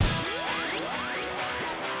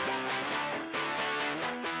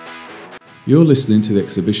You're listening to the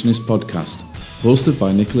Exhibitionist podcast, hosted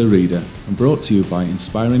by Nicola Reeder and brought to you by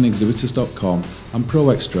InspiringExhibitors.com and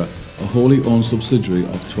ProExtra, a wholly owned subsidiary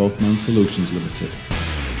of 12th Man Solutions Limited.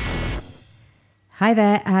 Hi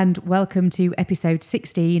there, and welcome to episode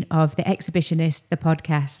 16 of The Exhibitionist, the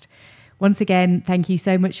podcast. Once again, thank you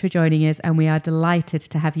so much for joining us, and we are delighted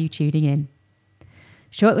to have you tuning in.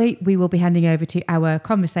 Shortly, we will be handing over to our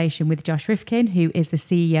conversation with Josh Rifkin, who is the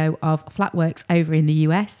CEO of Flatworks over in the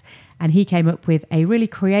US, and he came up with a really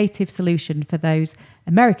creative solution for those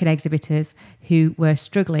American exhibitors who were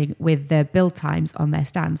struggling with the build times on their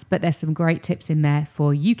stands. But there's some great tips in there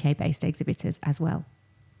for UK-based exhibitors as well.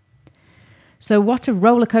 So what a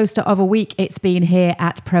roller coaster of a week it's been here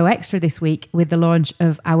at ProExtra this week with the launch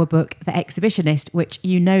of our book, The Exhibitionist, which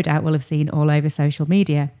you no doubt will have seen all over social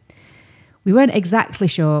media. We weren't exactly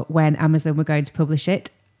sure when Amazon were going to publish it,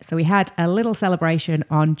 so we had a little celebration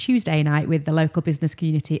on Tuesday night with the local business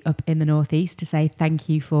community up in the Northeast to say thank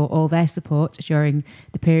you for all their support during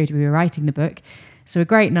the period we were writing the book. So a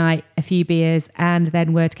great night, a few beers, and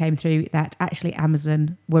then word came through that actually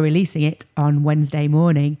Amazon were releasing it on Wednesday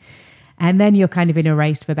morning. And then you're kind of in a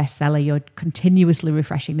race for bestseller. You're continuously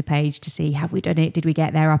refreshing the page to see, have we done it? Did we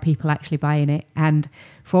get there? Are people actually buying it? And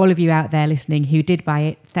for all of you out there listening who did buy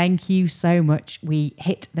it, thank you so much. We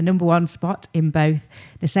hit the number one spot in both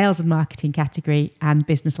the sales and marketing category and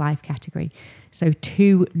business life category. So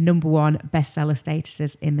 2 number one bestseller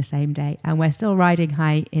statuses in the same day. And we're still riding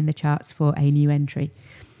high in the charts for a new entry.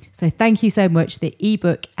 So thank you so much. The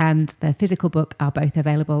ebook and the physical book are both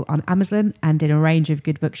available on Amazon and in a range of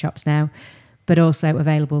good bookshops now, but also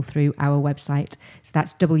available through our website. So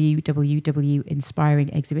that's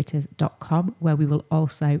www.inspiringexhibitors.com, where we will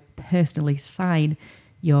also personally sign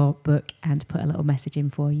your book and put a little message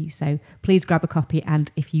in for you. So please grab a copy,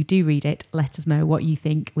 and if you do read it, let us know what you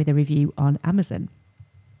think with a review on Amazon.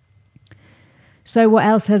 So what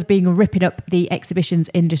else has been ripping up the exhibitions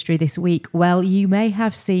industry this week? Well, you may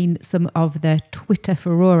have seen some of the Twitter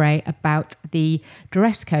furore about the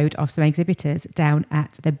dress code of some exhibitors down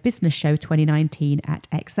at the Business Show 2019 at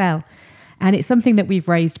Excel. And it's something that we've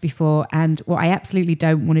raised before, and what I absolutely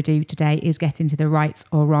don't want to do today is get into the rights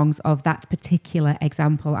or wrongs of that particular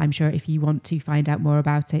example. I'm sure if you want to find out more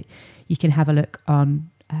about it, you can have a look on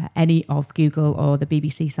any of Google or the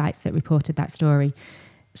BBC sites that reported that story.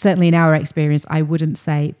 Certainly in our experience, I wouldn't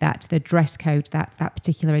say that the dress code that that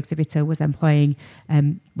particular exhibitor was employing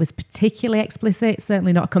was particularly explicit,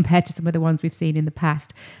 certainly not compared to some of the ones we've seen in the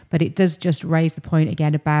past, but it does just raise the point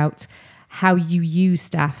again about how you use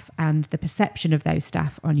staff and the perception of those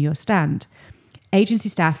staff on your stand. Agency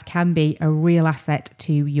staff can be a real asset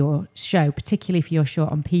to your show, particularly if you're short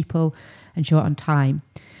on people and short on time.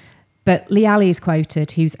 But Lee Alley is quoted,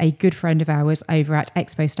 who's a good friend of ours over at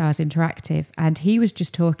Expo Stars Interactive, and he was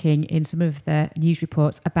just talking in some of the news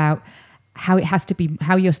reports about how it has to be,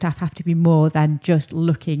 how your staff have to be more than just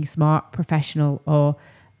looking smart, professional, or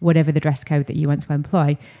whatever the dress code that you want to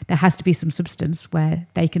employ. There has to be some substance where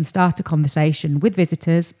they can start a conversation with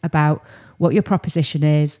visitors about what your proposition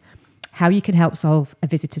is, how you can help solve a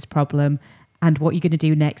visitor's problem, and what you're going to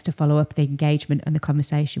do next to follow up the engagement and the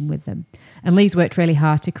conversation with them. And Lee's worked really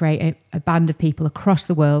hard to create a band of people across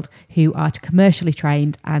the world who are commercially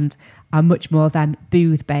trained and are much more than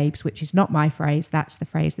booth babes, which is not my phrase. That's the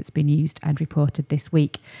phrase that's been used and reported this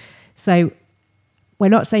week. So we're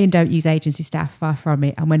not saying don't use agency staff, far from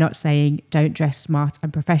it. And we're not saying don't dress smart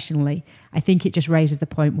and professionally. I think it just raises the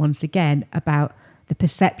point once again about the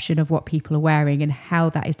perception of what people are wearing and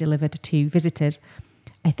how that is delivered to visitors.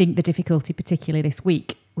 I think the difficulty, particularly this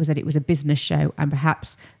week, was that it was a business show, and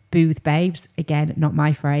perhaps booth babes, again, not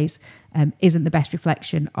my phrase, isn't the best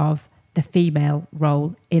reflection of the female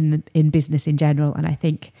role in business in general. And I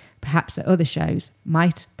think perhaps at other shows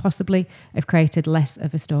might possibly have created less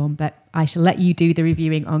of a storm. But I shall let you do the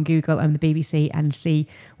reviewing on Google and the BBC and see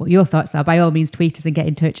what your thoughts are. By all means, tweet us and get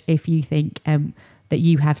in touch if you think that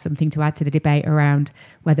you have something to add to the debate around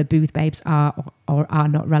whether booth babes are or are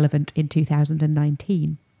not relevant in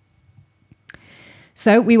 2019.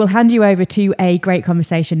 So we will hand you over to a great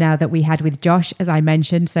conversation now that we had with Josh, as I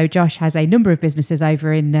mentioned. So Josh has a number of businesses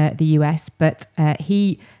over in the US, but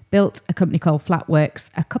he built a company called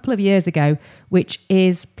Flatworks a couple of years ago, which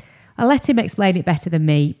is, I'll let him explain it better than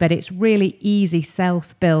me, but it's really easy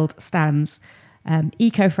self-build stands,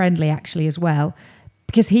 eco-friendly actually as well,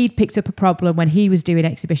 because he'd picked up a problem when he was doing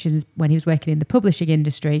exhibitions, when he was working in the publishing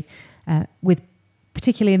industry, with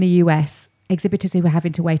particularly in the US, exhibitors who were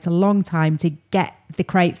having to wait a long time to get the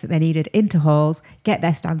crates that they needed into halls, get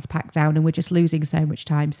their stands packed down, and we're just losing so much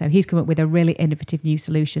time. So he's come up with a really innovative new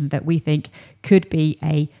solution that we think could be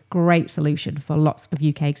a great solution for lots of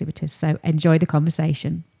UK exhibitors. So enjoy the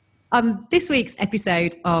conversation. On this week's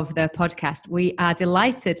episode of the podcast, we are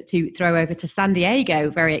delighted to throw over to San Diego,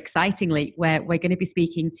 very excitingly, where we're going to be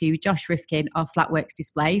speaking to Josh Rifkin of Flatworks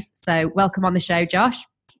Displays. So welcome on the show, Josh.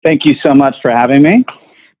 Thank you so much for having me.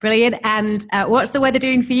 Brilliant. And what's the weather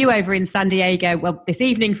doing for you over in San Diego? Well, this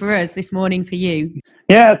evening for us, this morning for you.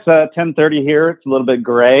 Yeah, it's 10:30 here. It's a little bit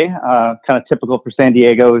gray, kind of typical for San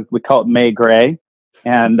Diego. We call it May gray.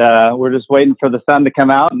 And we're just waiting for the sun to come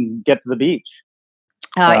out and get to the beach.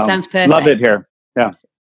 Oh, it sounds perfect. Love it here. Yeah.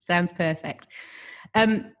 Sounds perfect.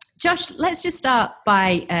 Josh, let's just start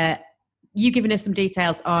by you giving us some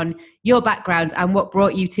details on your background and what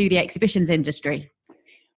brought you to the exhibitions industry.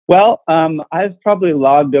 Well, I've probably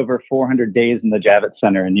logged over 400 days in the Javits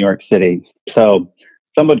Center in New York City. So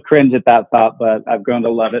some would cringe at that thought, but I've grown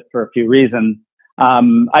to love it for a few reasons.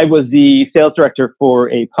 I was the sales director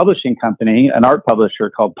for a publishing company, an art publisher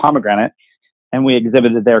called Pomegranate, and we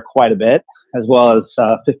exhibited there quite a bit, as well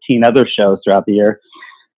as 15 other shows throughout the year.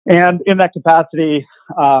 And in that capacity,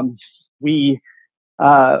 we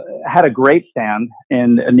had a great stand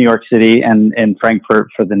in New York City and in Frankfurt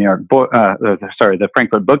for the the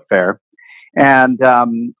Frankfurt Book Fair. And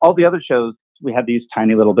all the other shows, we had these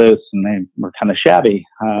tiny little booths, and they were kind of shabby,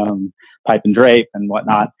 pipe and drape and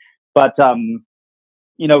whatnot. But,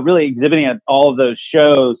 really exhibiting at all of those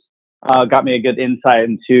shows got me a good insight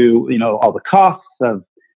into, all the costs of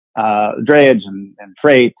drayage and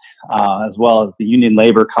freight, as well as the union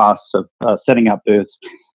labor costs of setting up booths.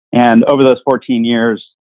 And over those 14 years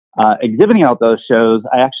exhibiting out those shows,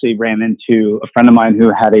 I actually ran into a friend of mine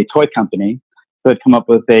who had a toy company who had come up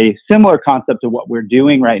with a similar concept to what we're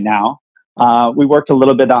doing right now. We worked a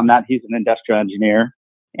little bit on that. He's an industrial engineer.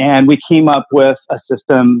 And we came up with a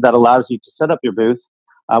system that allows you to set up your booth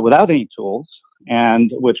without any tools,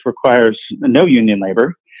 and which requires no union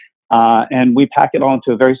labor. And we pack it all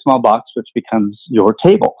into a very small box, which becomes your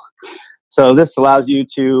table. So this allows you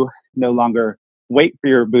to no longer wait for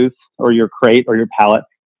your booth or your crate or your pallet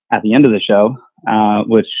at the end of the show,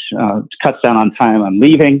 which cuts down on time on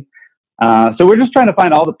leaving. So we're just trying to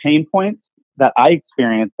find all the pain points that I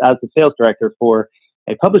experienced as the sales director for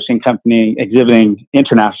a publishing company exhibiting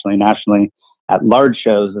internationally, nationally at large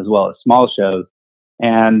shows as well as small shows.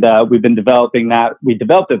 And we've been developing that. We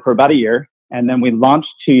developed it for about a year, and then we launched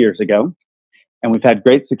 2 years ago. And we've had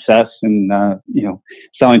great success in,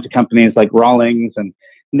 selling to companies like Rawlings and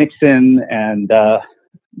Nixon and,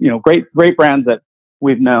 great brands that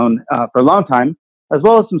we've known for a long time, as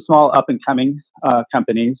well as some small up and coming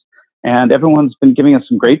companies. And everyone's been giving us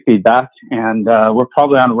some great feedback. And we're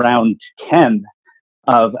probably on round 10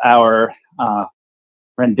 of our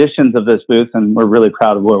renditions of this booth. And we're really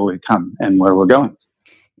proud of where we've come and where we're going.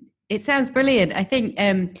 It sounds brilliant. I think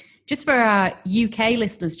just for our UK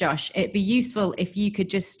listeners, Josh, it'd be useful if you could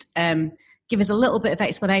just give us a little bit of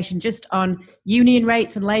explanation just on union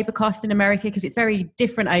rates and labour costs in America, because it's very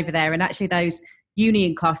different over there. And actually those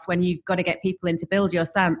union costs, when you've got to get people in to build your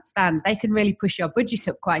stands, they can really push your budget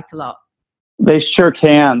up quite a lot. They sure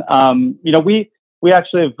can. We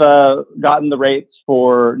actually have gotten the rates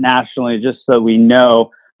for nationally, just so we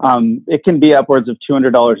know. It can be upwards of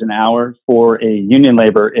 $200 an hour for a union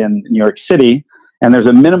labor in New York City. And there's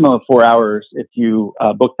a minimum of 4 hours if you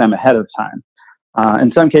book them ahead of time.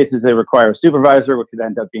 In some cases, they require a supervisor, which could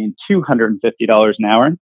end up being $250 an hour.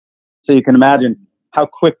 So you can imagine how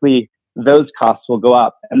quickly those costs will go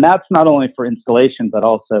up. And that's not only for installation, but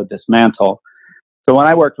also dismantle. So when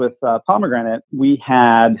I worked with Pomegranate, we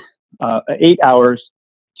had 8 hours,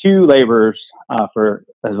 2 laborers,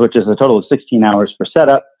 which is a total of 16 hours for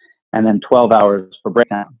setup, and then 12 hours for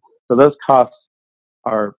breakdown. So those costs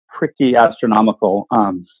are pretty astronomical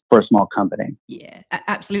for a small company. Yeah,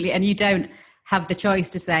 absolutely. And you don't have the choice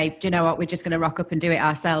to say, do you know what, we're just going to rock up and do it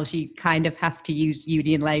ourselves. You kind of have to use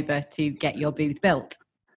union labor to get your booth built.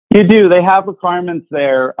 You do. They have requirements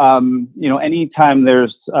there. Anytime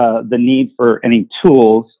there's the need for any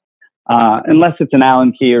tools, unless it's an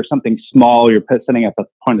Allen key or something small, you're setting up a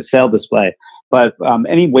point of sale display. But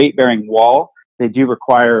any weight-bearing wall, they do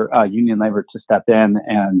require union labor to step in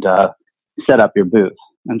and set up your booth.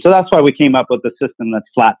 And so that's why we came up with a system that's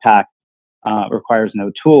flat pack, requires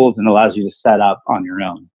no tools, and allows you to set up on your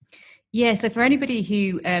own. Yeah, so for anybody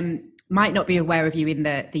who might not be aware of you in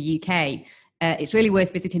the UK, it's really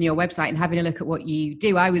worth visiting your website and having a look at what you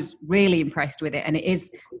do. I was really impressed with it, and it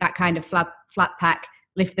is that kind of flat pack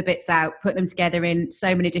lift the bits out, put them together in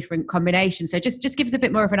so many different combinations. So just give us a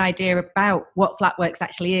bit more of an idea about what Flatworks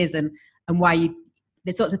actually is and why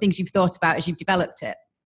the sorts of things you've thought about as you've developed it.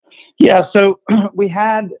 Yeah, so we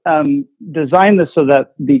had designed this so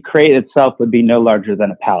that the crate itself would be no larger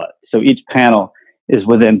than a pallet. So each panel is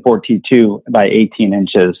within 42 by 18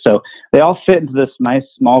 inches. So they all fit into this nice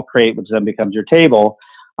small crate, which then becomes your table.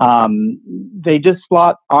 They just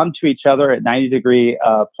slot onto each other at 90-degree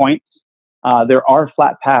points. There are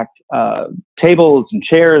flat packed tables and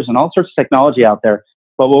chairs and all sorts of technology out there.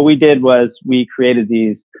 But what we did was we created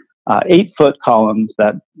these 8-foot columns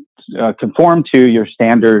that conform to your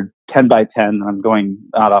standard 10 by 10. I'm going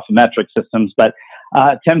not off of metric systems, but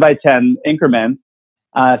 10 by 10 increments.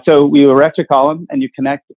 So we erect a column and you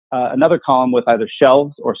connect another column with either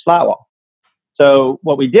shelves or slat wall. So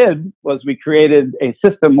what we did was we created a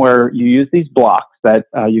system where you use these blocks that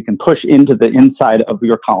you can push into the inside of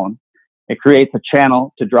your column. It creates a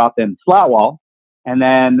channel to drop in slat wall, and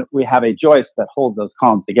then we have a joist that holds those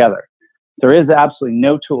columns together. There is absolutely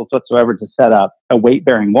no tools whatsoever to set up a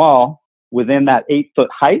weight-bearing wall within that 8-foot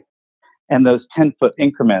height and those 10-foot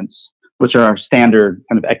increments, which are our standard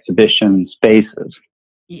kind of exhibition spaces.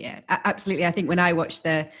 Yeah, absolutely. I think when I watched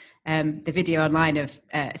the video online of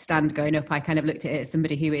stand going up, I kind of looked at it as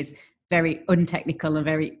somebody who is very untechnical and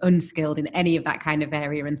very unskilled in any of that kind of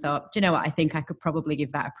area and thought, do you know what, I think I could probably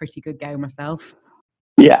give that a pretty good go myself.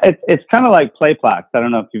 Yeah, it's kind of like play plaques. I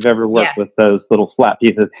don't know if you've ever worked with those little flat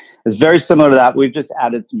pieces. It's very similar to that. We've just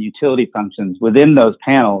added some utility functions within those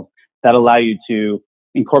panels that allow you to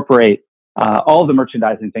incorporate all the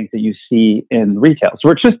merchandising things that you see in retail. So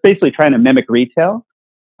we're just basically trying to mimic retail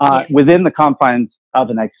within the confines of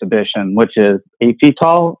an exhibition, which is 8 feet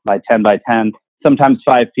tall by 10 by 10, sometimes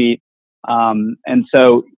 5 feet. And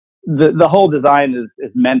so the whole design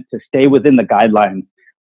is meant to stay within the guidelines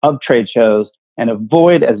of trade shows and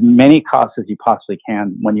avoid as many costs as you possibly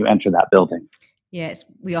can when you enter that building. Yes,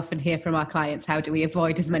 we often hear from our clients, how do we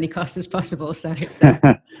avoid as many costs as possible? So it's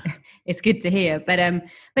it's good to hear. But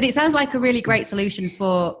it sounds like a really great solution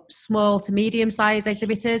for small to medium-sized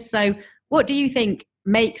exhibitors. So what do you think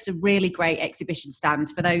makes a really great exhibition stand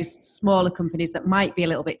for those smaller companies that might be a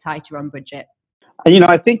little bit tighter on budget?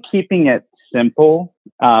 I think keeping it simple,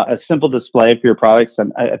 a simple display for your products,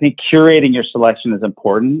 and I think curating your selection is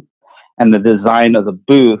important, and the design of the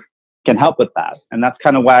booth can help with that. And that's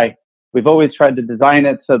kind of why we've always tried to design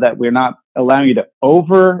it so that we're not allowing you to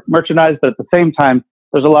over merchandise, but at the same time,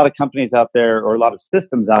 there's a lot of companies out there or a lot of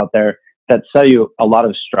systems out there that sell you a lot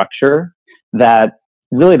of structure that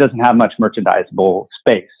really doesn't have much merchandisable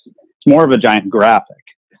space. It's more of a giant graphic.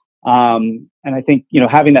 And I think,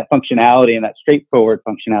 having that functionality and that straightforward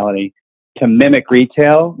functionality to mimic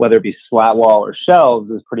retail, whether it be slat wall or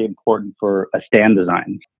shelves, is pretty important for a stand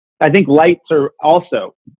design. I think lights are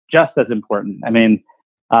also just as important. I mean,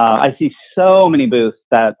 I see so many booths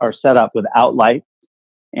that are set up without lights,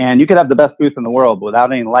 and you could have the best booth in the world, but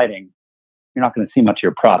without any lighting, you're not going to see much of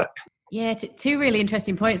your product. Yeah, two really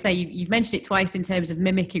interesting points there. You've mentioned it twice in terms of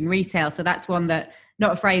mimicking retail. So that's one that,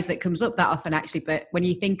 not a phrase that comes up that often actually, but when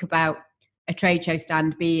you think about a trade show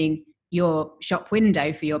stand being your shop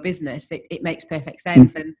window for your business, it makes perfect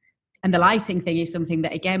sense. Mm-hmm. And the lighting thing is something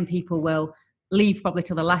that, again, people will leave probably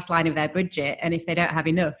till the last line of their budget. And if they don't have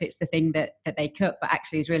enough, it's the thing that they cut, but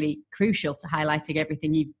actually is really crucial to highlighting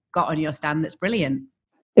everything you've got on your stand that's brilliant.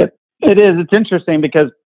 It is. It's interesting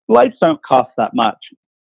because lights don't cost that much.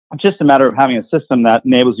 It's just a matter of having a system that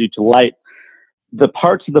enables you to light the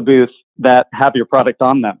parts of the booth that have your product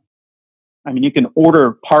on them. I mean, you can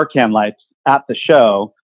order Parcan lights at the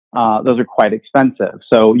show. Those are quite expensive.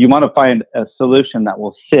 So you want to find a solution that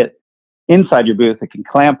will sit inside your booth that can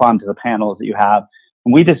clamp onto the panels that you have.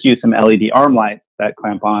 And we just use some LED arm lights that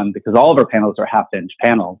clamp on because all of our panels are half-inch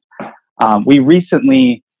panels. We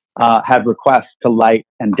recently had requests to light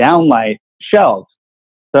and downlight shelves.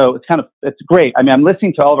 So it's great. I mean, I'm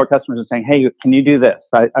listening to all of our customers and saying, hey, can you do this?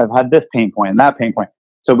 I've had this pain point and that pain point.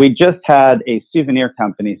 So we just had a souvenir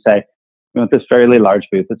company say, we want this fairly large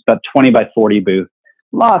booth. It's about 20 by 40 booth.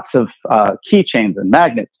 Lots of keychains and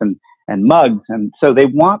magnets and mugs. And so they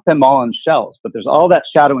want them all on shelves, but there's all that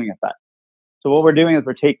shadowing effect. So what we're doing is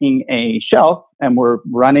we're taking a shelf and we're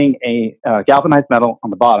running a galvanized metal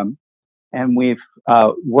on the bottom. And we've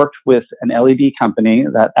worked with an LED company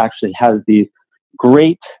that actually has these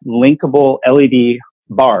great linkable LED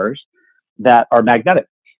bars that are magnetic.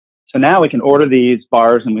 So now we can order these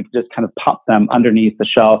bars and we can just kind of pop them underneath the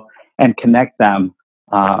shelf and connect them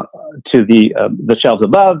to the shelves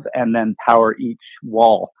above and then power each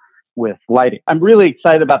wall with lighting. I'm really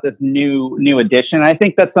excited about this new addition. I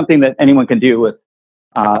think that's something that anyone can do with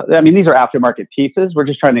These are aftermarket pieces. We're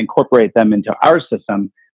just trying to incorporate them into our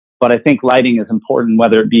system. But I think lighting is important,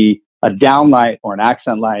 whether it be a downlight or an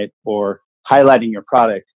accent light or highlighting your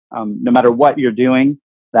product. No matter what you're doing,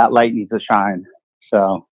 that light needs to shine.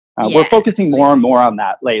 So we're focusing more and more on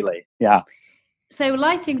that lately. Yeah. So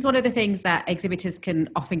lighting's one of the things that exhibitors can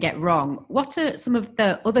often get wrong. What are some of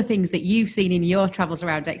the other things that you've seen in your travels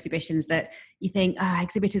around exhibitions that you think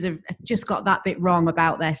exhibitors have just got that bit wrong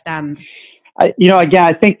about their stand? I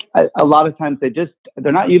think a lot of times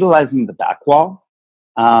they're not utilizing the back wall.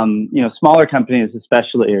 Smaller companies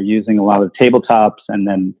especially are using a lot of tabletops and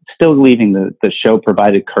then still leaving the show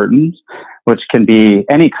provided curtains, which can be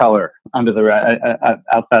any color under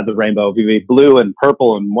outside the rainbow. It could be blue and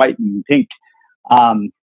purple and white and pink.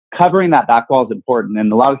 Covering that back wall is important.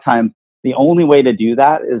 And a lot of times the only way to do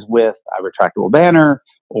that is with a retractable banner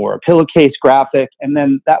or a pillowcase graphic. And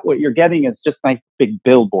then what you're getting is just a nice big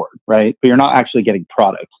billboard, right? But you're not actually getting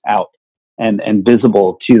product out and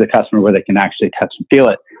visible to the customer where they can actually touch and feel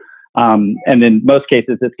it. And in most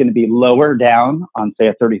cases, it's going to be lower down on, say,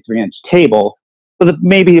 a 33-inch table, with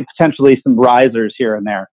maybe potentially some risers here and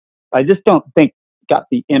there. I just don't think got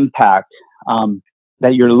the impact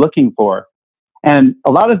that you're looking for. And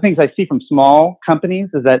a lot of the things I see from small companies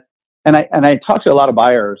is that, and I talk to a lot of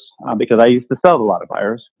buyers because I used to sell to a lot of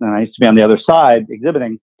buyers, and I used to be on the other side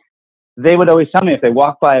exhibiting. They would always tell me if they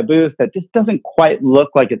walk by a booth that just doesn't quite look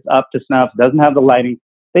like it's up to snuff, doesn't have the lighting,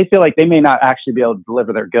 they feel like they may not actually be able to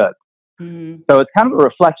deliver their goods. Mm-hmm. So it's kind of a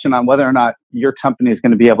reflection on whether or not your company is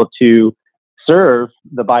going to be able to serve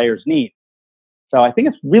the buyer's needs. So I think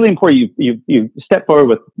it's really important you step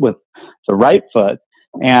forward with the right foot.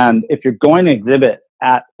 And if you're going to exhibit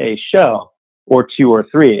at a show or two or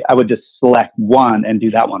three, I would just select one and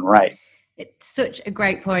do that one right. It's such a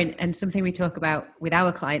great point, and something we talk about with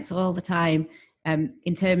our clients all the time,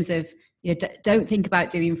 in terms of, don't think about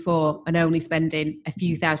doing four and only spending a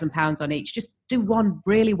few £1,000s on each. Just do one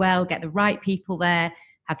really well, get the right people there,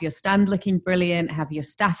 have your stand looking brilliant, have your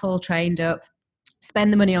staff all trained up,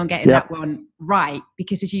 spend the money on getting that one right.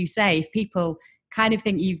 Because as you say, if people kind of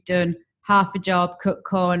think you've done half a job, cut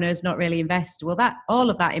corners, not really invest, well, all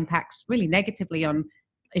of that impacts really negatively on,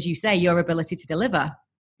 as you say, your ability to deliver.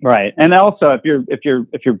 Right. And also, if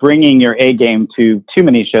you're bringing your A game to too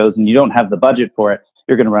many shows and you don't have the budget for it,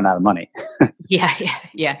 you're going to run out of money.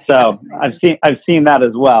 Yeah. So I've seen that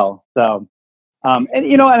as well. So, and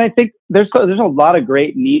I think there's a lot of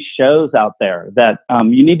great niche shows out there that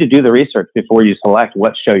you need to do the research before you select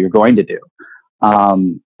what show you're going to do.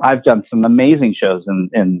 I've done some amazing shows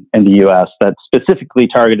in the U.S. that specifically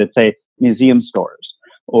targeted, say, museum stores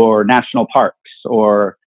or national parks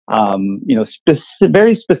or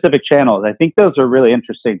very specific channels. I think those are really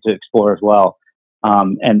interesting to explore as well,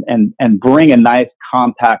 and bring a nice,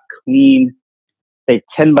 compact, clean, say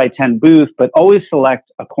 10 by 10 booth, but always select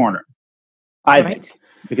a corner. I think,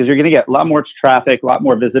 because you're going to get a lot more traffic, a lot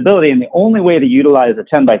more visibility, and the only way to utilize a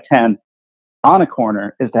 10 by 10 on a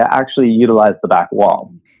corner is to actually utilize the back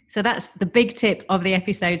wall. So that's the big tip of the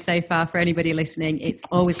episode so far for anybody listening. It's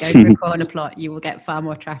always go for a corner plot. You will get far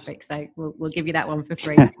more traffic. So we'll give you that one for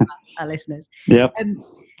free to our listeners. Yeah.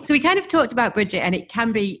 So we kind of talked about budget, and it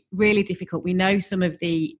can be really difficult. We know some of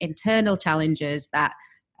the internal challenges that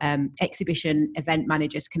exhibition event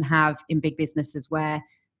managers can have in big businesses, where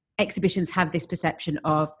exhibitions have this perception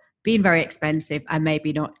of being very expensive and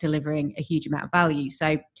maybe not delivering a huge amount of value.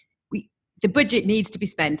 So the budget needs to be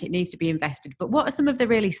spent, it needs to be invested. But what are some of the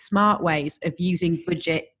really smart ways of using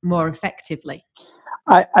budget more effectively?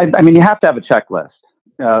 I mean, you have to have a checklist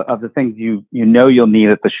of the things you'll need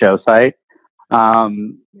at the show site.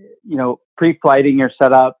 Pre-flighting your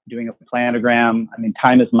setup, doing a planogram. I mean,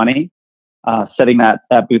 time is money. Setting that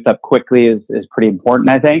booth up quickly is pretty important,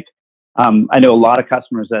 I think. I know a lot of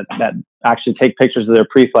customers that actually take pictures of their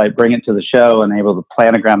pre-flight, bring it to the show, and able to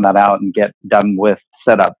planogram that out and get done with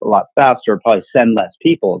set up a lot faster, probably send less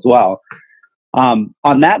people as well.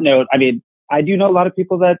 On that note, I mean, I do know a lot of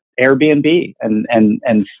people that Airbnb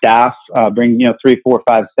and staff bring 3, 4,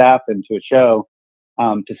 5 staff into a show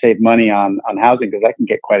to save money on housing, because that can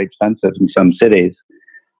get quite expensive in some cities.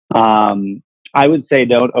 I would say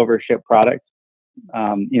don't overship product.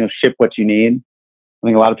 Ship what you need. I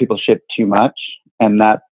think a lot of people ship too much, and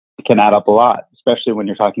that can add up a lot, especially when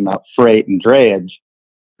you're talking about freight and drayage.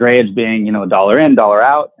 Drayage being, $1 in, $1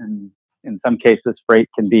 out, and in some cases, freight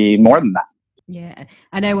can be more than that. Yeah,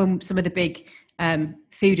 I know when some of the big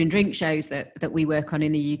food and drink shows that we work on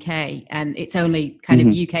in the UK, and it's only kind of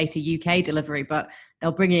UK to UK delivery, but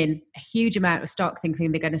they'll bring in a huge amount of stock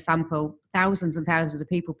thinking they're going to sample thousands and thousands of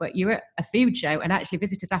people. But you're at a food show, and actually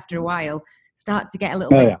visitors after a while start to get a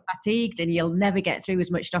little bit fatigued, and you'll never get through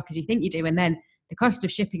as much stock as you think you do. And then the cost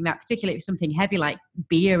of shipping that, particularly if it's something heavy like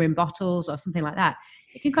beer in bottles or something like that,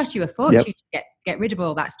 it can cost you a fortune to get rid of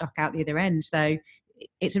all that stock out the other end. So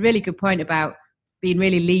it's a really good point about being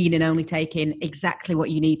really lean and only taking exactly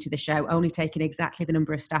what you need to the show, only taking exactly the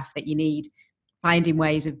number of staff that you need, finding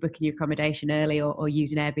ways of booking your accommodation early or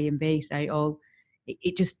using Airbnb. So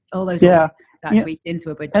all those start to eat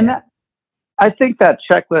into a budget. And I think that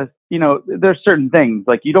checklist, there's certain things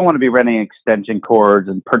like you don't want to be renting extension cords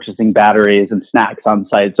and purchasing batteries and snacks on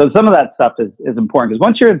site. So some of that stuff is important, because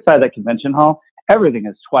once you're inside that convention hall, everything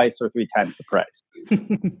is 2 or 3 times the price.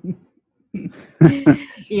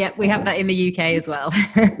 Yeah, we have that in the UK as well.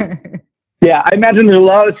 Yeah, I imagine there's a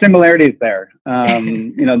lot of similarities there.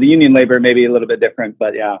 The union labor may be a little bit different,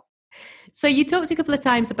 but yeah. So you talked a couple of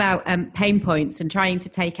times about pain points and trying to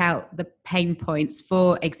take out the pain points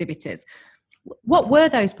for exhibitors. What were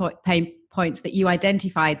those pain points that you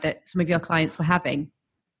identified that some of your clients were having?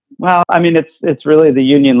 Well, I mean, it's really the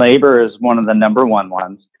union labor is one of the number one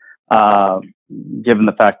ones, given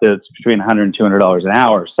the fact that it's between $100 and $200 an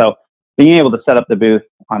hour. So being able to set up the booth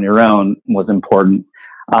on your own was important.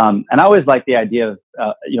 And I always like the idea of,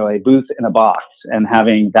 a booth in a box and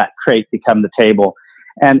having that crate become the table.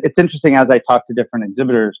 And it's interesting, as I talk to different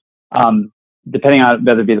exhibitors, depending on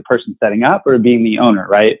whether it be the person setting up or being the owner,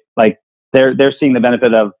 right? Like they're seeing the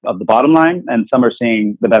benefit of the bottom line, and some are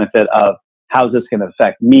seeing the benefit of how's this going to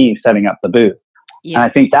affect me setting up the booth. Yeah. And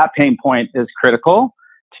I think that pain point is critical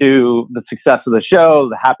to the success of the show,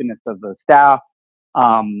 the happiness of the staff.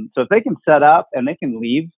 So if they can set up and they can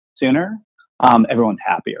leave sooner, everyone's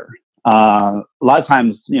happier. A lot of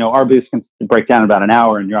times, our booths can break down in about an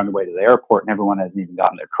hour and you're on the way to the airport and everyone hasn't even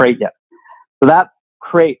gotten their crate yet. So that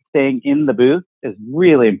crate staying in the booth is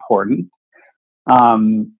really important.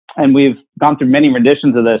 And we've gone through many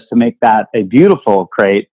renditions of this to make that a beautiful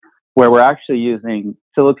crate where we're actually using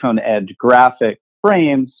silicone edge graphic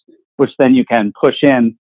frames, which then you can push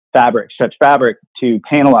in stretch fabric to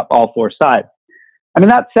panel up all 4 sides. I mean,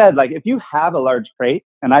 that said, like if you have a large crate,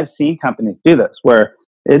 and I've seen companies do this where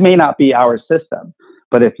it may not be our system,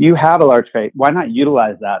 but if you have a large crate, why not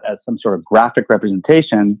utilize that as some sort of graphic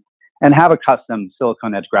representation and have a custom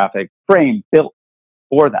silicone edge graphic frame built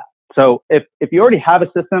for that? So if you already have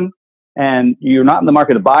a system and you're not in the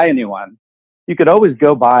market to buy a new one, you could always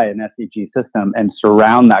go buy an SEG system and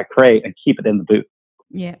surround that crate and keep it in the booth.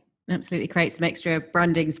 Yeah, absolutely. Create some extra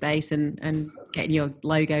branding space and getting your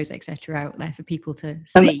logos, etc., out there for people to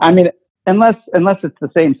see. And, I mean, unless it's the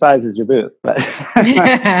same size as your booth, but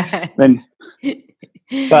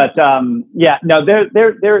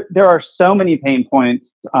there are so many pain points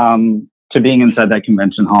to being inside that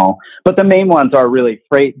convention hall, but the main ones are really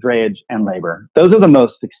freight, drayage, and labor. Those are the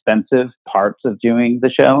most expensive parts of doing the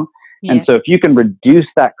show. Yeah. And so if you can reduce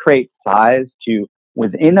that crate size to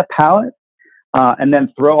within a pallet, and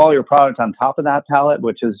then throw all your products on top of that pallet,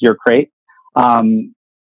 which is your crate,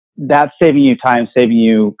 that's saving you time, saving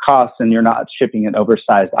you costs, and you're not shipping in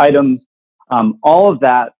oversized items. All of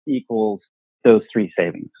that equals those 3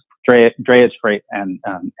 savings: drayage, freight, and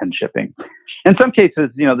shipping. In some cases,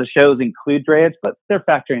 the shows include drayage, but they're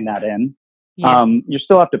factoring that in. Yeah. You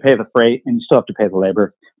still have to pay the freight and you still have to pay the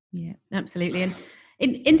labor. Yeah, absolutely. And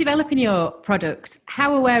in developing your product,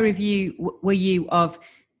 how aware were you of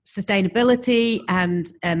sustainability and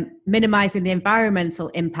minimizing the environmental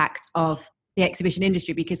impact of the exhibition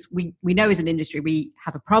industry? Because we know as an industry we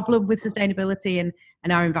have a problem with sustainability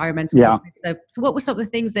and our environmental footprint. So what were some of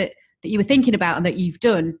the things that you were thinking about and that you've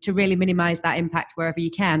done to really minimize that impact wherever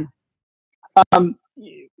you can?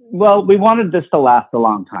 Well, we wanted this to last a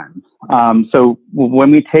long time. So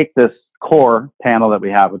when we take this core panel that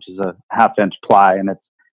we have, which is a 1/2-inch ply, and it's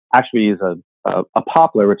actually use a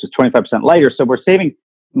poplar, which is 25% lighter. So we're saving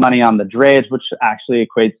money on the drayage, which actually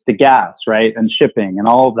equates to gas, right? And shipping and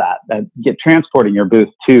all of that get transporting your booth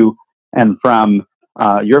to and from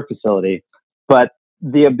your facility. But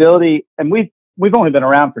the ability, and we've only been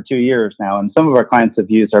around for 2 years now, and some of our clients have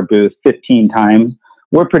used our booth 15 times.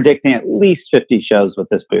 We're predicting at least 50 shows with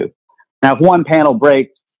this booth. Now, if one panel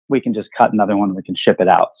breaks, we can just cut another one and we can ship it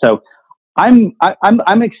out. So I'm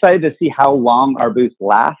excited to see how long our booths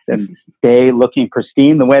last and stay looking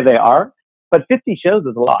pristine the way they are. But 50 shows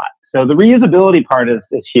is a lot. So the reusability part is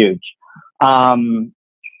huge.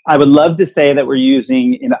 I would love to say that we're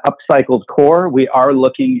using an upcycled core. We are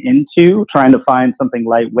looking into trying to find something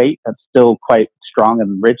lightweight that's still quite strong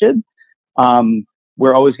and rigid.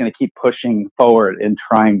 We're always going to keep pushing forward in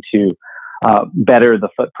trying to better the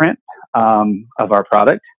footprint of our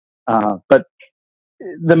product. But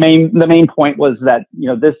the main point was that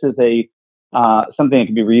this is a something that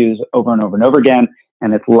can be reused over and over and over again,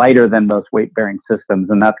 and it's lighter than most weight-bearing systems,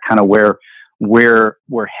 and that's kind of where we're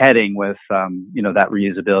heading with that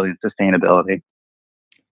reusability and sustainability.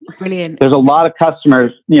 Brilliant. There's a lot of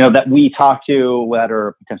customers that we talk to that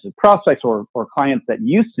are potentially prospects or clients that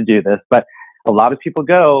used to do this, but a lot of people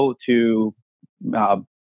go to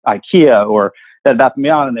IKEA or Bed Bath &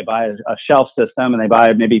 Beyond and they buy a shelf system and they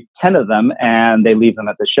buy maybe 10 of them and they leave them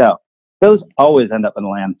at the show. Those always end up in the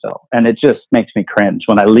landfill, and it just makes me cringe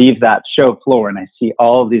when I leave that show floor and I see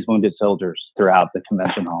all of these wounded soldiers throughout the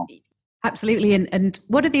convention hall. Absolutely. And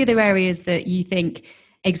what are the other areas that you think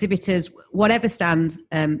exhibitors, whatever stand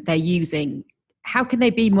they're using, how can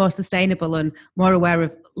they be more sustainable and more aware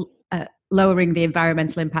of lowering the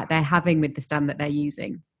environmental impact they're having with the stand that they're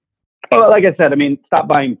using? Well, like I said, stop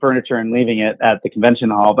buying furniture and leaving it at the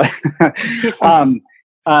convention hall, but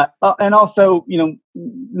and also,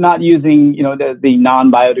 not using, the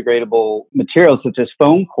non-biodegradable materials such as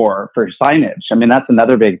foam core for signage. That's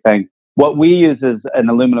another big thing. What we use is an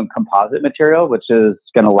aluminum composite material, which is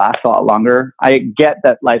going to last a lot longer. I get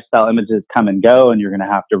that lifestyle images come and go, and you're going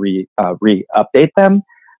to have to re-update them.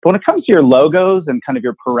 But when it comes to your logos and kind of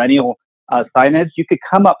your perennial signage, you could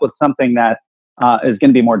come up with something that is going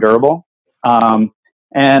to be more durable.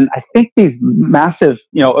 And I think these massive,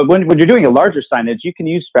 when you're doing a larger signage, you can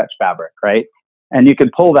use stretch fabric, right? And you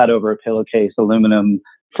can pull that over a pillowcase, aluminum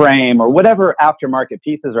frame, or whatever aftermarket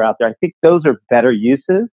pieces are out there. I think those are better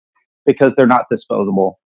uses because they're not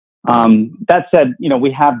disposable. That said,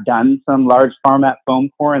 we have done some large format foam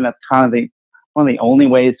core, and that's kind of one of the only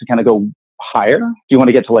ways to kind of go higher. If you want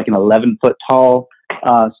to get to like an 11-foot tall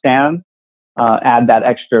stand, add that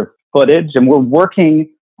extra footage. And we're working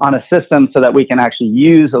on a system so that we can actually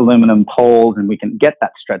use aluminum poles and we can get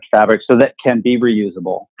that stretch fabric so that can be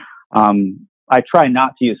reusable. I try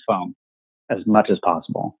not to use foam as much as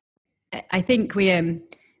possible. I think we,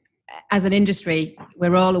 as an industry,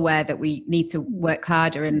 we're all aware that we need to work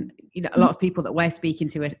harder. And a lot of people that we're speaking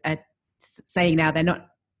to are saying now they're not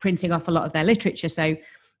printing off a lot of their literature. So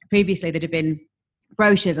previously there'd have been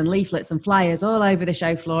brochures and leaflets and flyers all over the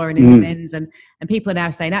show floor and in the bins, and people are now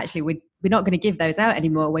saying actually we're not going to give those out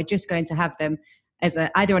anymore. We're just going to have them as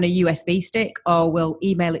either on a USB stick, or we'll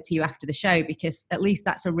email it to you after the show, because at least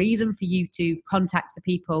that's a reason for you to contact the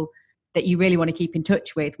people that you really want to keep in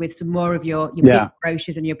touch with some more of your big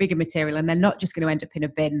brochures and your bigger material. And they're not just going to end up in a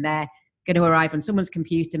bin. They're going to arrive on someone's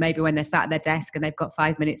computer, maybe when they're sat at their desk and they've got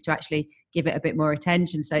 5 minutes to actually give it a bit more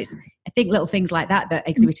attention. So it's, I think, little things like that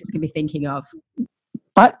exhibitors can be thinking of.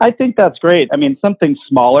 I think that's great. Something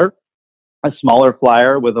smaller, a smaller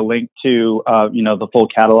flyer with a link to, the full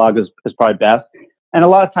catalog is probably best. And a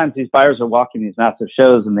lot of times these buyers are walking these massive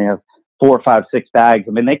shows and they have 4, 5, 6 bags.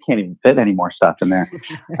 They can't even fit any more stuff in there.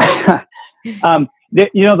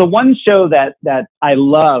 The one show that I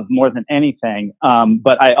love more than anything,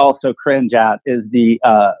 but I also cringe at, is the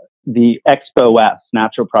Expo West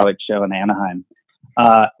Natural Products Show in Anaheim.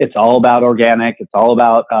 It's all about organic. It's all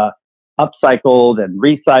about upcycled and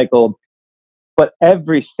recycled. But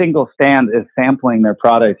every single stand is sampling their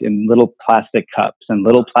product in little plastic cups and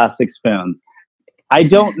little plastic spoons. I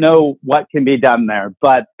don't know what can be done there,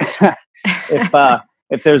 but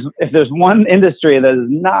if there's one industry that is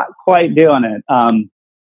not quite doing it,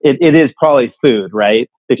 it is probably food, right?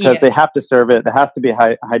 Because they have to serve it. It has to be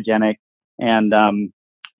hygienic. And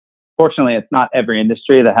fortunately, it's not every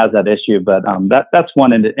industry that has that issue, but that's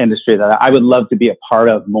one industry that I would love to be a part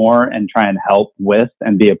of more and try and help with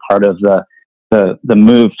and be a part of the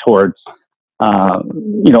move towards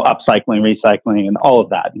upcycling, recycling, and all of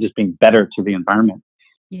that, and just being better to the environment.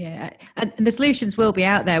 Yeah, and the solutions will be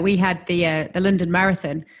out there. We had the London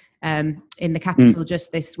Marathon in the capital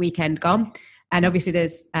just this weekend gone, and obviously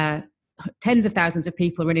there's tens of thousands of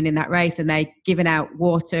people running in that race, and they're giving out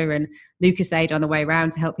water and Lucasade on the way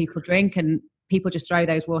around to help people drink, and people just throw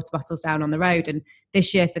those water bottles down on the road. And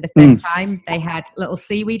this year, for the first time, they had little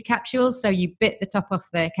seaweed capsules. So you bit the top off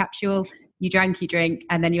the capsule, you drank your drink,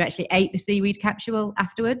 and then you actually ate the seaweed capsule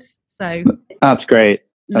afterwards. So that's great.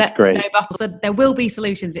 That's great. No bottles. So there will be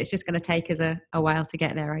solutions. It's just going to take us a while to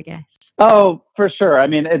get there, I guess. Oh, for sure.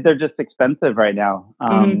 They're just expensive right now,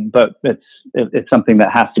 but it's something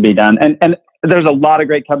that has to be done. And there's a lot of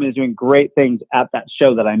great companies doing great things at that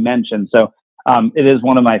show that I mentioned. So it is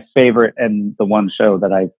one of my favorite, and the one show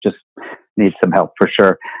that I just need some help for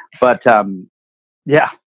sure. But yeah.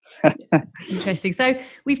 Interesting. So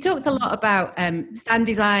we've talked a lot about stand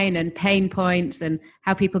design and pain points and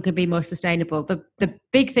how people can be more sustainable. The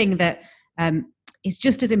big thing that is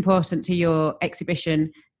just as important to your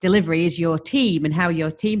exhibition delivery is your team and how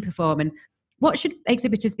your team perform. And what should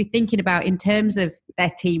exhibitors be thinking about in terms of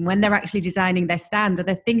their team when they're actually designing their stands? Are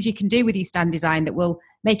there things you can do with your stand design that will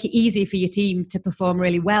make it easier for your team to perform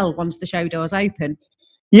really well once the show doors open?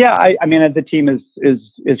 Yeah, I mean, the team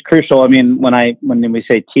is crucial. I mean, when we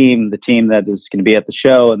say team, the team that is going to be at the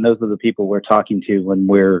show, and those are the people we're talking to when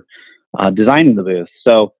we're designing the booth.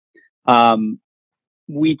 So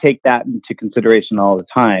we take that into consideration all the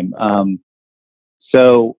time.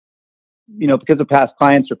 So, because of past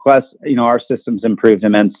clients' requests, our system's improved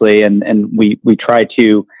immensely, and we try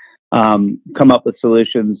to come up with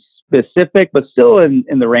solutions specific, but still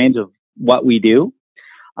in the range of what we do.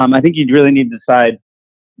 I think you'd really need to decide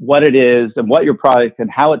what it is and what your product and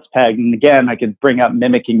how it's pegged. And again, I could bring up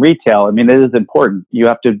mimicking retail. I mean, it is important. You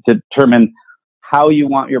have to determine how you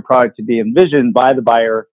want your product to be envisioned by the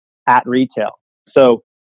buyer at retail. So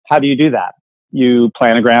how do you do that? You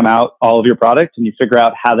planogram out all of your products and you figure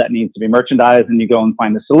out how that needs to be merchandised, and you go and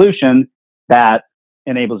find a solution that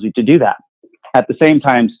enables you to do that. At the same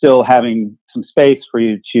time, still having some space for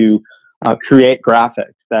you to create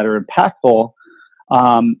graphics that are impactful,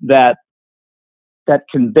 that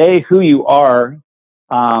convey who you are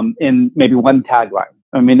in maybe one tagline.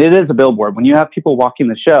 I mean, it is a billboard. When you have people walking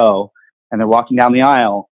the show and they're walking down the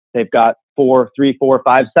aisle, they've got 3, 4,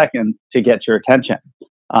 5 seconds to get your attention.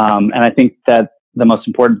 And I think that the most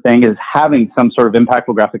important thing is having some sort of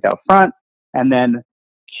impactful graphic out front, and then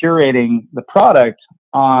curating the product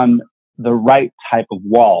on the right type of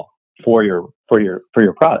wall for your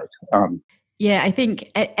product. Yeah, I think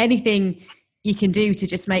anything you can do to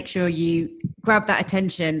just make sure you grab that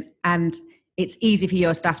attention, and it's easy for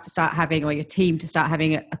your staff to start having, or your team to start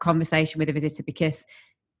having a conversation with a visitor, because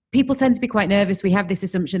people tend to be quite nervous. We have this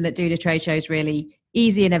assumption that doing a trade show is really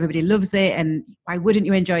easy and everybody loves it, and why wouldn't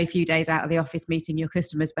you enjoy a few days out of the office meeting your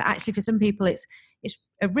customers? But actually, for some people, it's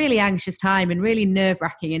a really anxious time and really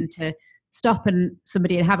nerve-wracking, and to stop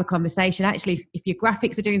somebody and have a conversation. Actually, if your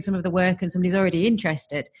graphics are doing some of the work and somebody's already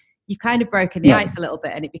interested, you've kind of broken the ice a little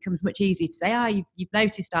bit, and it becomes much easier to say, you've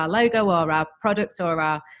noticed our logo or our product, or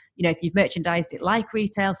our, if you've merchandised it like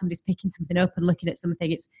retail, somebody's picking something up and looking at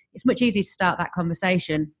something. It's much easier to start that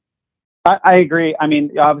conversation. I agree. I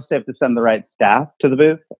mean, you obviously have to send the right staff to the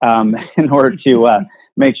booth in order to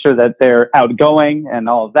make sure that they're outgoing and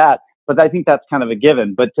all of that. But I think that's kind of a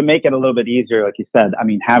given. But to make it a little bit easier, like you said, I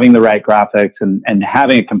mean, having the right graphics and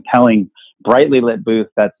having a compelling, brightly lit booth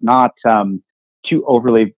that's not too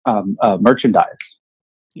overly merchandised.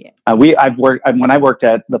 Yeah. When I worked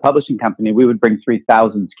at the publishing company, we would bring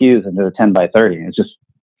 3,000 SKUs into a 10 by 30. It's just,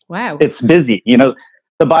 wow. It's busy.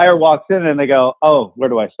 The buyer walks in and they go, oh, where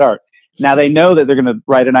do I start? Now they know that they're going to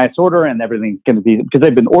write a nice order and everything's going to be, because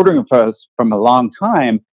they've been ordering for us from a long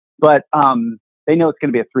time, but they know it's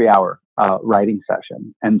going to be a 3-hour writing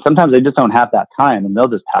session. And sometimes they just don't have that time and they'll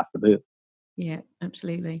just pass the booth. Yeah,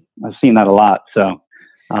 absolutely. I've seen that a lot. So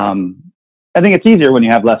I think it's easier when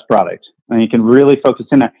you have less product and you can really focus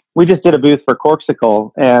in. We just did a booth for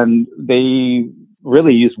Corksicle, and they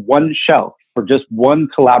really used one shelf for just one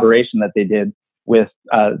collaboration that they did with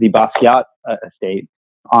the Basquiat estate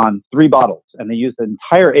on 3 bottles, and they used the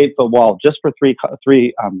entire 8-foot wall just for three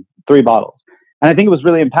bottles. And I think it was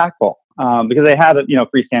really impactful because they had a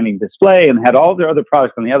freestanding display and had all their other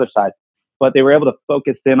products on the other side, but they were able to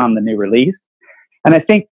focus in on the new release. And I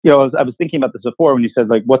think I was thinking about this before when you said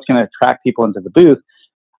like what's going to attract people into the booth.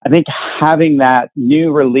 I think having that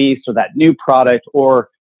new release or that new product or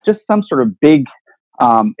just some sort of big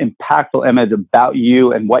impactful image about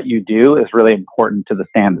you and what you do is really important to the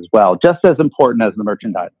stand as well, just as important as the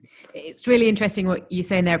merchandising. It's really interesting what you're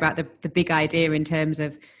saying there about the big idea, in terms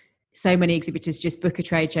of so many exhibitors just book a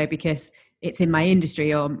trade show because it's in my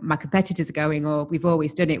industry or my competitors are going, or we've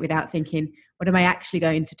always done it, without thinking, what am I actually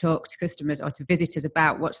going to talk to customers or to visitors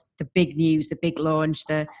about? What's the big news, the big launch,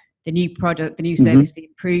 the new product, the new service, the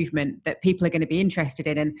improvement that people are going to be interested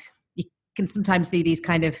in? And you can sometimes see these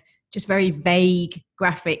kind of just very vague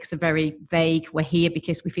graphics, are very vague. We're here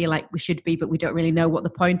because we feel like we should be, but we don't really know what the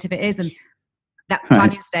point of it is. And that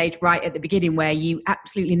planning stage right at the beginning, where you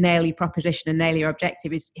absolutely nail your proposition and nail your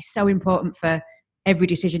objective, is so important for every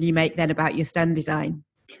decision you make then about your stand design.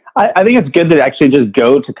 I think it's good to actually just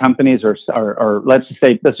go to companies or let's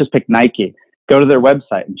just pick Nike. Go to their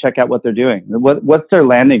website and check out what they're doing. What's their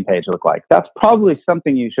landing page look like? That's probably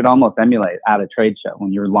something you should almost emulate at a trade show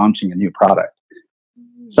when you're launching a new product.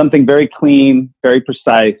 Something very clean, very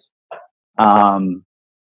precise,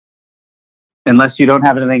 unless you don't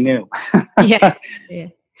have anything new.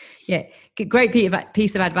 Yeah. Great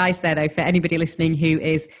piece of advice there, though, for anybody listening who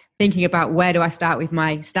is thinking about where do I start with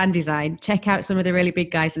my stand design. Check out some of the really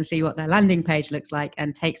big guys and see what their landing page looks like,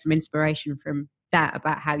 and take some inspiration from that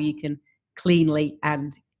about how you can cleanly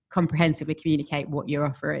and comprehensively communicate what your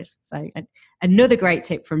offer is. So another great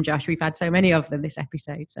tip from Josh. We've had so many of them this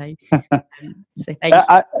episode. So, so thank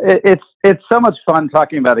you. It's so much fun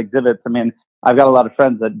talking about exhibits. I mean, I've got a lot of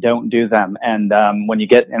friends that don't do them, and when you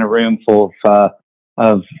get in a room full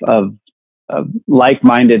of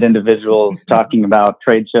like-minded individuals talking about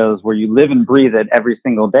trade shows where you live and breathe it every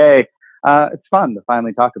single day, it's fun to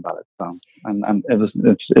finally talk about it. So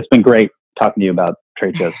it's been great talking to you about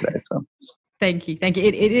trade shows today. So. Thank you.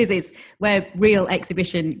 It's we're real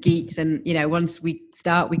exhibition geeks, and once we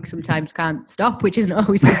start, we sometimes can't stop, which isn't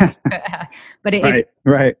always great, but it is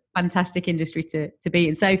a fantastic industry to be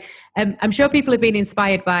in. So I'm sure people have been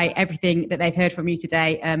inspired by everything that they've heard from you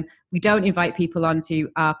today. We don't invite people onto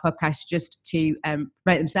our podcast just to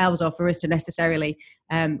promote themselves or for us to necessarily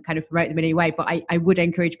kind of promote them in any way, but I would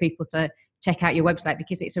encourage people to check out your website,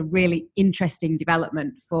 because it's a really interesting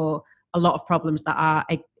development for a lot of problems that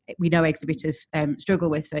we know exhibitors struggle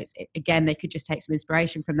with. So again, they could just take some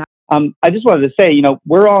inspiration from that. I just wanted to say,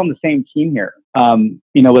 we're all on the same team here.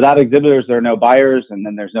 Without exhibitors, there are no buyers, and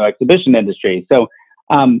then there's no exhibition industry. So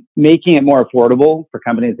making it more affordable for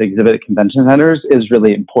companies that exhibit at convention centers is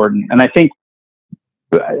really important. And I think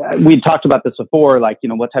we talked about this before, like,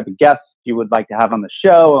 what type of guests you would like to have on the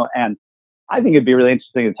show. And I think it'd be really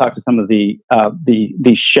interesting to talk to some of the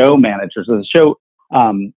show managers of the show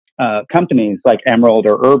companies like Emerald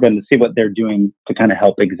or Urban to see what they're doing to kind of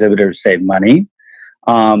help exhibitors save money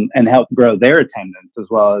and help grow their attendance as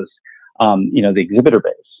well as the exhibitor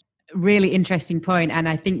base. Really interesting point, and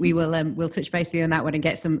I think we will we'll touch base with you on that one and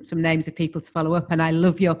get some names of people to follow up. And I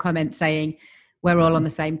love your comment saying we're all on the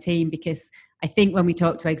same team, because I think when we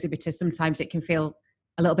talk to exhibitors, sometimes it can feel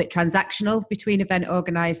a little bit transactional between event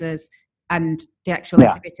organizers and the actual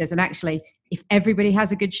exhibitors. And actually, if everybody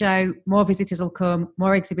has a good show, more visitors will come,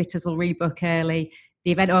 more exhibitors will rebook early,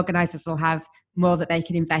 the event organizers will have more that they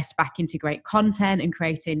can invest back into great content and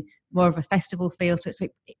creating more of a festival feel to it. So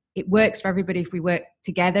it works for everybody if we work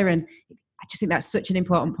together. And I just think that's such an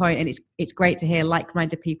important point. And it's great to hear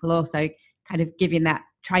like-minded people also kind of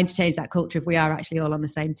trying to change that culture if we are actually all on the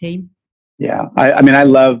same team. Yeah. I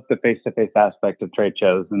love the face-to-face aspect of trade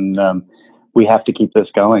shows, and we have to keep this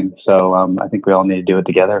going. So I think we all need to do it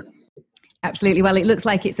together. Absolutely. Well, it looks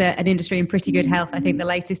like it's an industry in pretty good health. I think the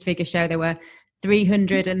latest figures show there were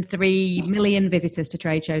 303 million visitors to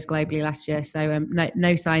trade shows globally last year. So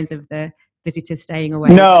no signs of the visitors staying away.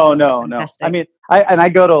 No. I mean, I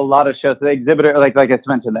go to a lot of shows. The exhibitor, like I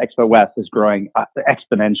mentioned, the Expo West is growing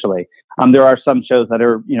exponentially. There are some shows that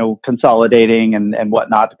are, consolidating and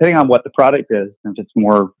whatnot, depending on what the product is, if it's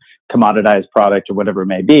more commoditized product or whatever it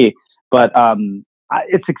may be. But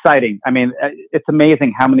it's exciting. I mean, it's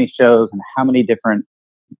amazing how many shows and how many different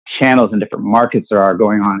channels and different markets there are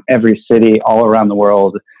going on every city all around the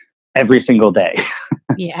world every single day.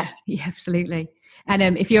 Yeah, absolutely.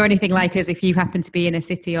 And if you're anything like us, if you happen to be in a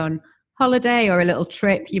city on holiday or a little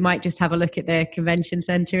trip, you might just have a look at the convention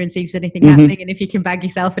center and see if there's anything happening. And if you can bag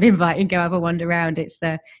yourself an invite and go have a wander around, it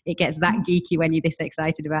gets that geeky when you're this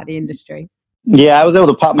excited about the industry. Yeah, I was able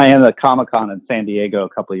to pop my hand at Comic-Con in San Diego a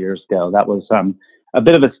couple of years ago. That was a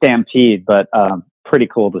bit of a stampede, but pretty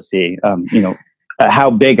cool to see,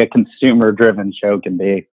 how big a consumer-driven show can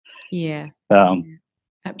be. Yeah. I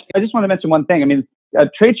just want to mention one thing. I mean,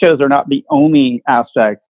 trade shows are not the only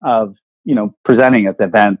aspect of, presenting at the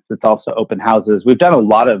events. It's also open houses. We've done a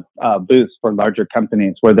lot of booths for larger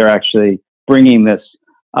companies where they're actually bringing this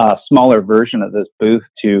smaller version of this booth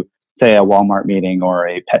to, say, a Walmart meeting or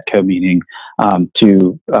a Petco meeting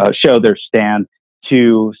to show their stand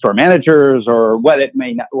to store managers or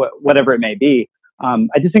whatever it may be.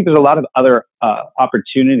 I just think there's a lot of other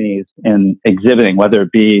opportunities in exhibiting, whether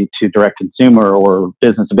it be to direct consumer or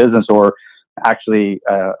business to business or actually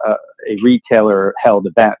a retailer held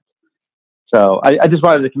event. So I just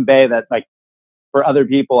wanted to convey that, like, for other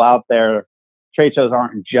people out there, trade shows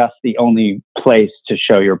aren't just the only place to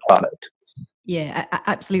show your product. Yeah,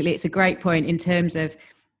 absolutely. It's a great point in terms of,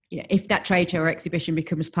 if that trade show or exhibition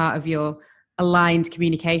becomes part of your aligned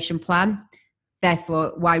communication plan,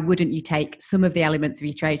 therefore, why wouldn't you take some of the elements of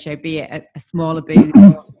your trade show, be it a smaller booth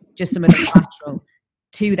or just some of the collateral,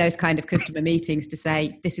 to those kind of customer meetings to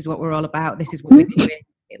say, this is what we're all about, this is what we're doing.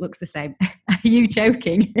 It looks the same. Are you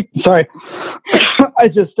joking? Sorry. I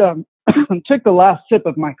just took the last sip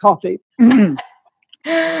of my coffee. I'm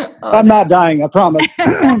not dying, I promise.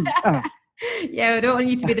 Yeah, I don't want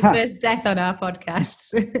you to be the first death on our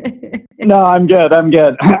podcast. No, I'm good.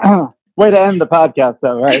 Way to end the podcast,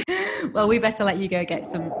 though, right? Well, we better let you go get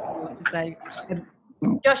some more to say.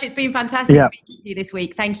 Josh, it's been fantastic speaking to you this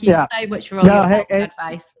week. Thank you so much for all your help and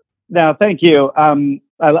advice. No, thank you.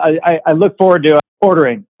 I look forward to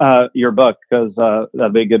ordering your book because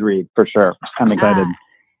that'll be a good read for sure. I'm excited.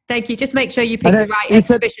 Thank you. Just make sure you pick the right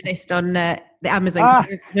exhibitionist on the Amazon.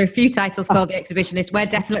 There are a few titles called The Exhibitionist. We're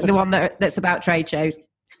definitely the one that's about trade shows.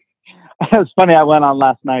 It was funny. I went on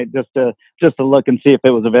last night just to look and see if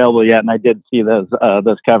it was available yet, and I did see those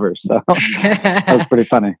covers. So that was pretty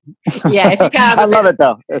funny. Yeah, if you can. I love it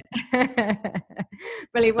though.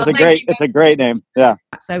 Brilliant. Well, it's a great name. Yeah.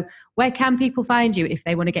 So, where can people find you if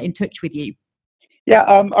they want to get in touch with you? Yeah,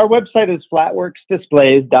 our website is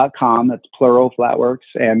flatworksdisplays.com. That's plural, flatworks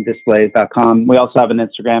and displays.com. We also have an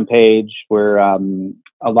Instagram page where a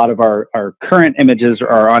lot of our current images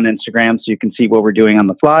are on Instagram, so you can see what we're doing on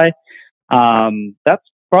the fly. That's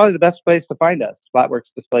probably the best place to find us,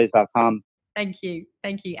 flatworksdisplays.com. Thank you,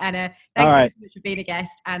 Anna. Thanks so much for being a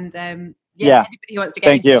guest. And anybody who wants to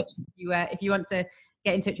get in touch, if you want to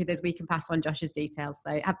get in touch with us, we can pass on Josh's details.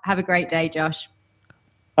 So have a great day, Josh.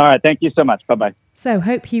 All right. Thank you so much. Bye-bye. So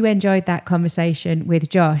hope you enjoyed that conversation with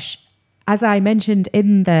Josh. As I mentioned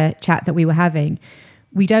in the chat that we were having,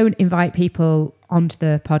 we don't invite people onto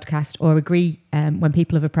the podcast or agree when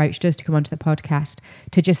people have approached us to come onto the podcast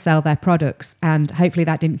to just sell their products. And hopefully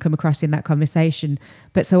that didn't come across in that conversation.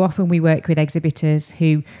 But so often we work with exhibitors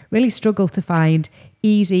who really struggle to find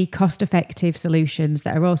easy, cost-effective solutions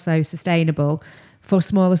that are also sustainable for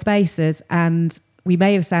smaller spaces. And we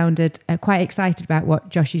may have sounded quite excited about what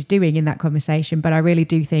Josh is doing in that conversation, but I really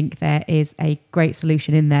do think there is a great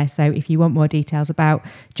solution in there. So if you want more details about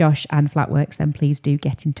Josh and Flatworks, then please do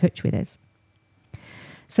get in touch with us.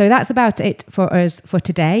 So that's about it for us for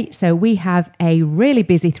today. So we have a really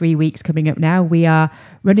busy 3 weeks coming up now. We are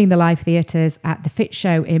running the live theatres at the FIT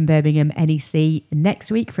Show in Birmingham, NEC,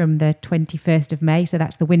 next week from the 21st of May. So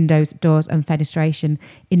that's the Windows, Doors and Fenestration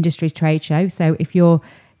Industries Trade Show. So if you're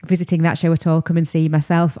visiting that show at all, come and see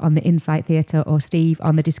myself on the Insight Theatre or Steve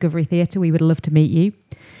on the Discovery Theatre. We would love to meet you.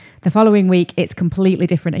 The following week, it's completely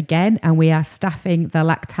different again, and we are staffing the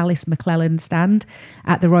Lactalis McClellan stand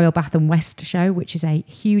at the Royal Bath and West show, which is a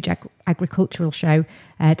huge agricultural show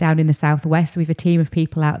down in the southwest. We have a team of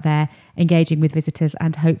people out there engaging with visitors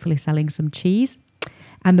and hopefully selling some cheese.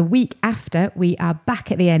 And the week after, we are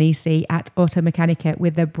back at the NEC at Automechanica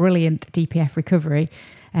with the brilliant DPF recovery.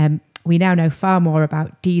 We now know far more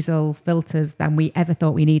about diesel filters than we ever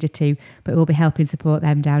thought we needed to, but we'll be helping support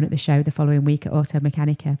them down at the show the following week at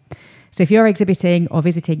Automechanica. So if you're exhibiting or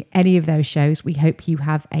visiting any of those shows, we hope you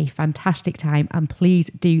have a fantastic time, and please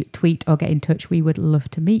do tweet or get in touch. We would love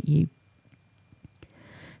to meet you.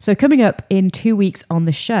 So coming up in 2 weeks on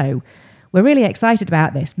the show, we're really excited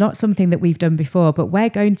about this, not something that we've done before, but we're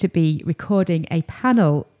going to be recording a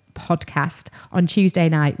panel podcast on Tuesday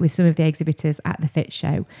night with some of the exhibitors at the FIT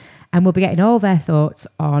Show. And we'll be getting all their thoughts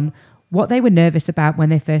on what they were nervous about when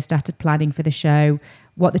they first started planning for the show,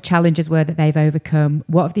 what the challenges were that they've overcome,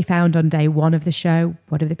 what have they found on day one of the show,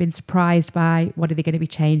 what have they been surprised by, what are they going to be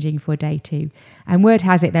changing for day two. And word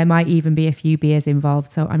has it there might even be a few beers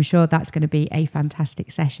involved, so I'm sure that's going to be a fantastic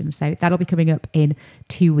session. So that'll be coming up in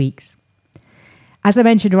 2 weeks. As I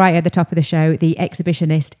mentioned right at the top of the show, The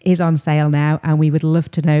Exhibitionist is on sale now, and we would love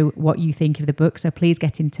to know what you think of the book, so please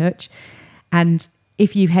get in touch. And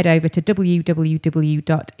if you head over to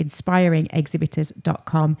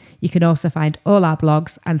www.inspiringexhibitors.com, you can also find all our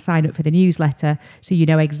blogs and sign up for the newsletter so you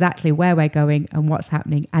know exactly where we're going and what's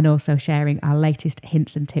happening, and also sharing our latest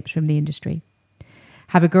hints and tips from the industry.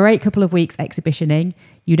 Have a great couple of weeks exhibitioning.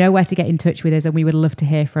 You know where to get in touch with us, and we would love to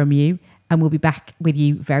hear from you, and we'll be back with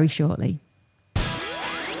you very shortly.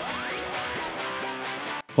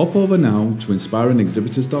 Hop over now to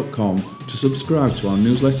inspiringexhibitors.com to subscribe to our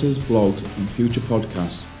newsletters, blogs and future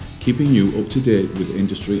podcasts, keeping you up to date with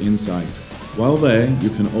industry insight. While there, you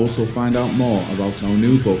can also find out more about our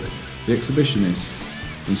new book, The Exhibitionist,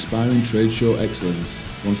 Inspiring Trade Show Excellence.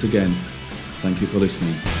 Once again, thank you for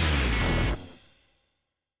listening.